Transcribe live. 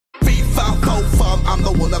I'm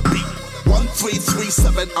the one to beat.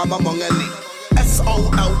 1337, I'm among elite.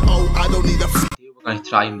 SOLO, I don't need a fee. Today we're going to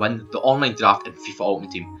try and win the online draft in FIFA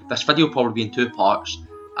Ultimate Team. This video will probably be in 2 parts,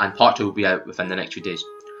 and part 2 will be out within the next few days.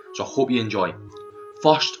 So I hope you enjoy.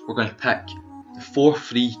 First, we're going to pick the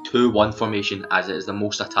 4-3-2-1 formation, as it is the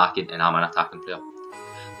most attacking and I'm an attacking player.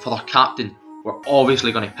 For our captain, we're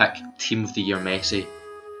obviously going to pick Team of the Year Messi,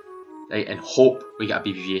 right, and hope we get a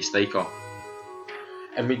BBVA striker.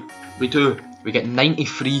 And we get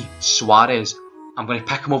 93 Suarez. I'm going to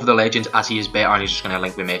pick him over the legends as he is better and he's just going to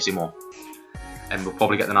link with Messi more. And we'll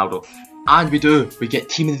probably get Ronaldo. And we get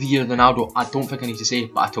Team of the Year Ronaldo. I don't think I need to say,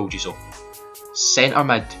 but I told you so. Centre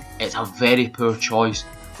mid, it's a very poor choice,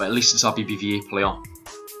 but at least it's a BBVA player.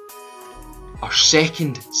 Our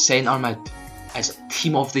second centre mid is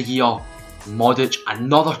Team of the Year Modric,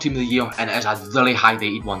 another Team of the Year, and it is a really high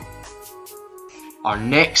rated one. Our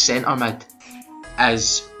next centre mid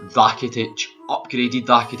is Rakitic, upgraded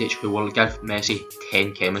Rakitic, who will give Messi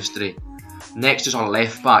 10 chemistry. Next is our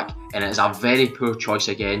left back, and it is a very poor choice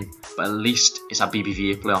again, but at least it's a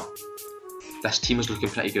BBVA player. This team is looking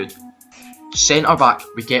pretty good. Centre back,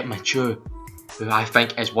 we get Machu, who I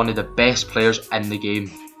think is one of the best players in the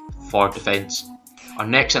game for defence. Our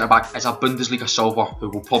next centre back is a Bundesliga silver, who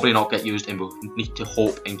will probably not get used and we'll need to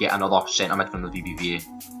hope and get another centre mid from the BBVA.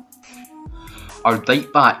 Our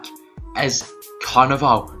right back is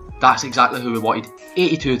Carnival. That's exactly who we wanted.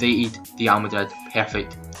 82 rated, Real Madrid,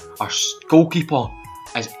 perfect. Our goalkeeper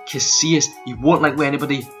is Casillas. He won't link with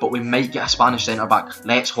anybody, but we might get a Spanish centre back.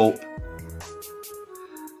 Let's hope.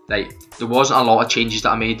 Right, there wasn't a lot of changes that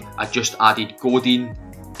I made. I just added Godin,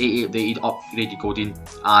 88 rated, upgraded Godin,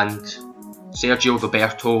 and Sergio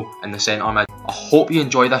Roberto in the centre mid. I hope you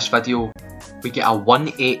enjoy this video. We get a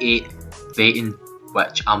 188 rating,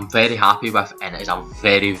 which I'm very happy with, and it is a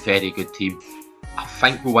very, very good team. I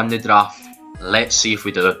think we'll win the draft. Let's see if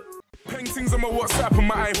we do. Paintings on my WhatsApp and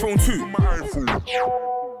my iPhone too.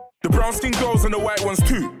 The brown skin girls and the white ones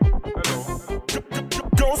too.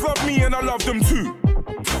 Girls love me and I love them too.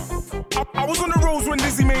 I was on the roads when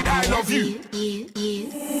Lizzie made I love you.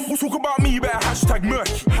 We'll talk about me, you better hashtag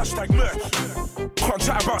murky. Can't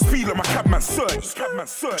chat about speed like my cabman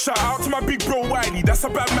search. Shout out to my big bro Wiley, that's a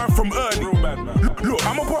bad man from early. Look,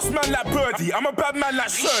 I'm a boss man like Birdie, I'm a bad man like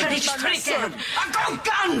Shirley. I've got a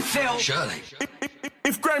gun, Phil! Shirley.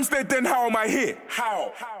 If Graham's dead, then how am I here?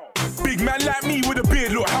 How? Big man like me with a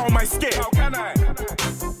beard, look, how am I scared? How can I?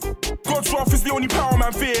 God's wrath is the only power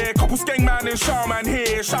man fear. Couple skeng man and shower man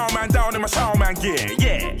here. Shower man down in my shower man gear.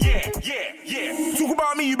 Yeah. Talk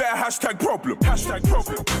about me, you better hashtag problem.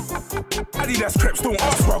 Adidas crepes, don't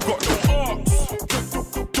ask where I got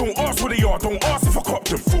them. Don't ask where they are, don't ask if I cop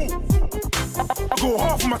them. I go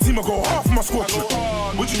half of my team, I go half of my squadron.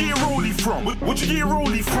 Where'd you get your rollie from? Where'd you get your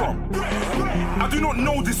rollie from? I do not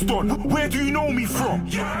know this don. Where do you know me from?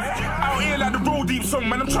 Out here like the road deep song,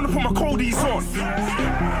 man, I'm trying to put my coldies on.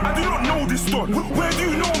 I do not know this don. Where do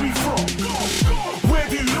you know me from? Where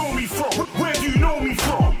do you know me from? Where do you know me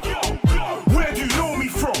from? Where do you know me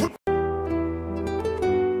from?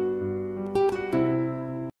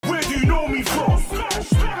 Where do you know me from?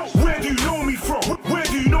 Where do you know me from? Where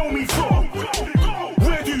do you know me from?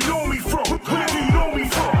 Where do you know me from? Where do you know me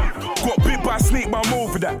from? Got bit by a snake, but I'm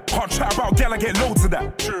over that. Can't chat about gal, I get loads of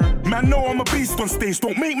that. Man, know I'm a beast on stage.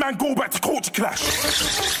 Don't make man go back to culture clash.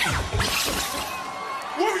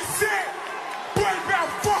 What we say? Boy, man,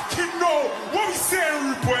 fucking know. What we saying,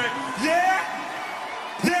 rude boy? Yeah?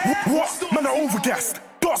 What? Man, are overgassed.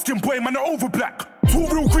 Dark skin boy, man, are over black. Too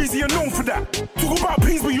real crazy, you're known for that. Talk about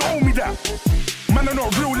peas, but you owe me that. Man, are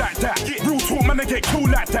not real like that. Real talk, man, I get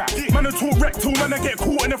killed like that. Man, I talk rectal, man, I get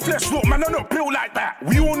caught in the flesh. Look, man, I'm not built like that.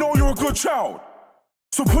 We all know you're a good child.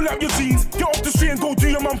 So pull up your jeans, get off the street and go do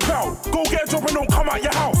your man proud. Go get a job and don't come out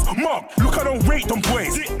your house. Mom, look, I don't rate them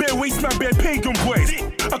boys. Bare waste man, bare pagan boys.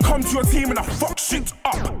 I come to your team and I fuck shit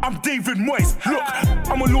up. I'm David Moyes. Look,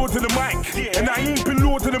 I'm a lord of the mic, and I ain't been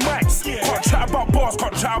lord of the mics. Can't chat about bars,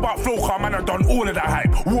 can't chat about flow, car, man, I done all of that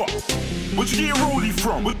hype. What? Where'd you get your rollie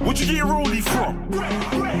from? Where'd you get your rollie from?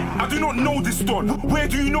 I do not know this don. Where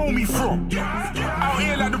do you know me from? Out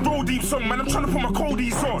here like the road deep song, man, I'm trying to put my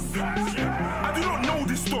coldies on. I do not know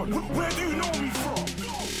this don. Where do you know me